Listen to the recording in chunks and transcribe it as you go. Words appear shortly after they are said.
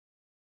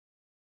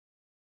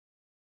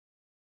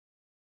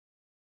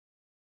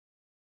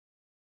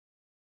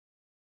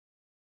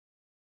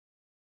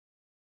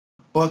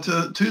Well,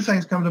 two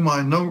things come to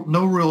mind.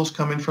 No rules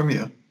coming from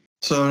you.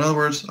 So in other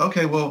words,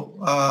 okay,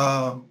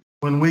 well,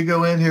 when we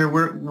go in here,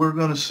 we're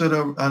going to sit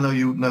over. I know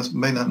you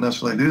may not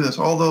necessarily do this,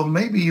 although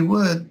maybe you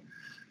would.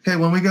 Okay,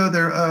 when we go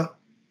there,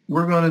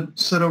 we're going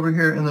to sit over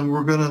here, and then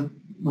we're going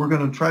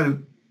to try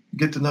to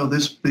get to know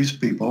these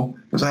people,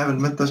 because I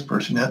haven't met this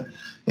person yet,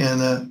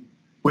 and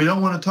we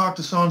don't want to talk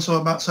to so and so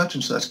about such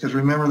and such, because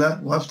remember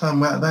that last time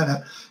that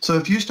happened. So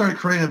if you start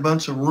creating a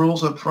bunch of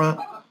rules up front,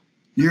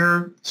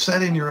 you're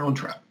setting your own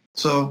trap.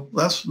 So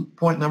that's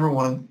point number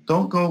one.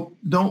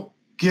 Don't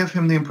give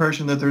him the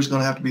impression that there's going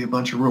to have to be a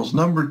bunch of rules.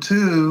 Number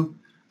two,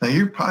 now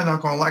you're probably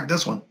not going to like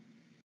this one.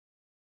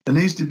 It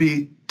needs to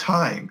be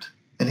timed,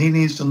 and he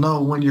needs to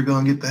know when you're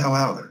going to get the hell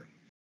out of there.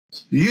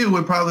 You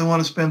would probably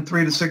want to spend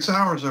 3 to 6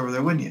 hours over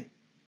there, wouldn't you?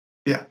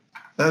 Yeah.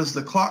 As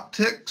the clock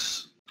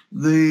ticks,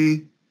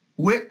 the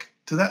wick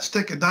to that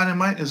stick of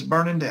dynamite is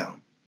burning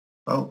down.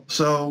 Oh,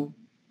 so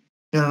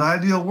in an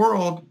ideal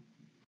world,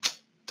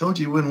 told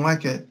you wouldn't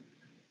like it,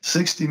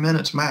 60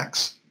 minutes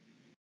max.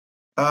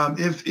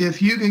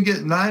 If you can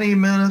get 90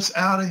 minutes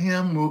out of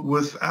him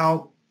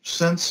without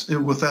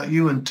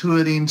you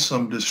intuiting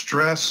some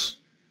distress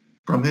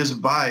from his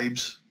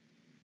vibes,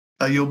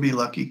 you'll be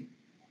lucky.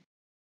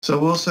 So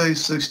we'll say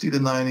 60 to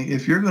 90.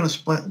 If you're going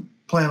to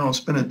plan on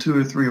spending 2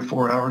 or 3 or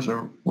 4 hours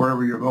or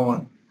wherever you're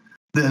going,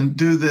 then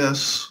do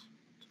this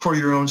for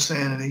your own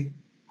sanity.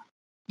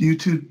 You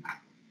two,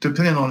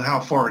 depending on how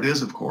far it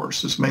is, of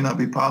course, this may not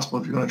be possible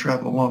if you're going to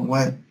travel a long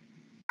way.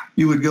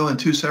 You would go in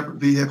 2 separate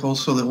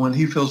vehicles so that when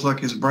he feels like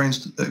his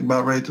brain's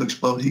about ready to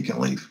explode, he can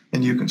leave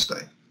and you can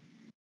stay.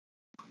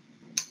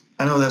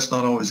 I know that's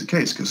not always the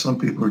case, because some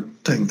people are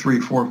taking 3,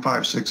 4,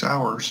 5, 6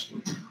 hours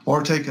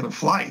or taking a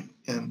flight,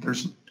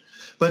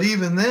 but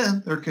even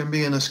then there can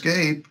be an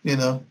escape,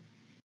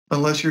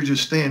 unless you're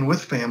just staying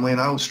with family,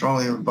 and I would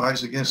strongly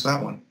advise against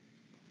that one.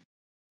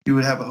 You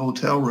would have a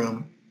hotel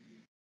room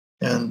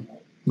and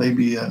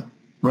maybe a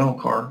rental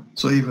car.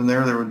 So even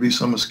there would be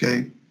some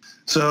escape.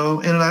 So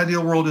in an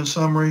ideal world, in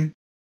summary,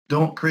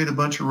 don't create a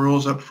bunch of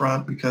rules up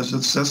front, because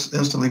that's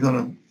instantly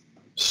going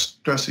to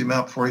stress him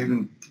out before you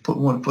even put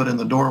one foot in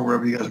the door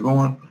wherever you guys are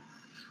going.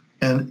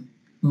 And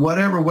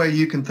whatever way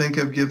you can think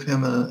of, give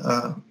him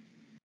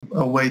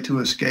a way to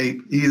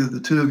escape. Either the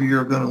two of you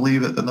are going to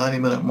leave at the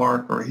 90-minute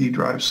mark, or he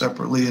drives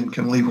separately and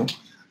can leave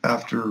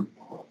after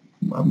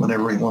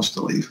whenever he wants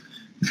to leave.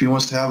 If he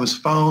wants to have his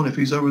phone, if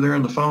he's over there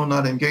on the phone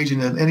not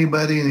engaging in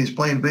anybody and he's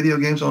playing video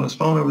games on his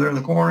phone over there in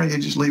the corner, you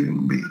just leave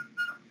him be.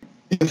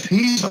 If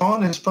he's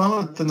on his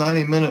phone at the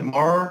 90-minute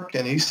mark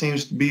and he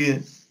seems to be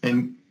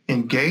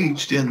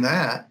engaged in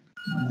that,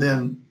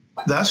 then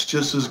that's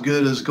just as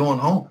good as going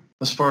home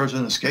as far as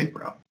an escape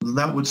route.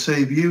 That would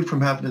save you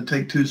from having to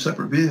take 2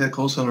 separate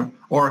vehicles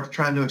or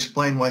trying to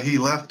explain why he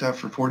left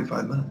after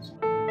 45 minutes.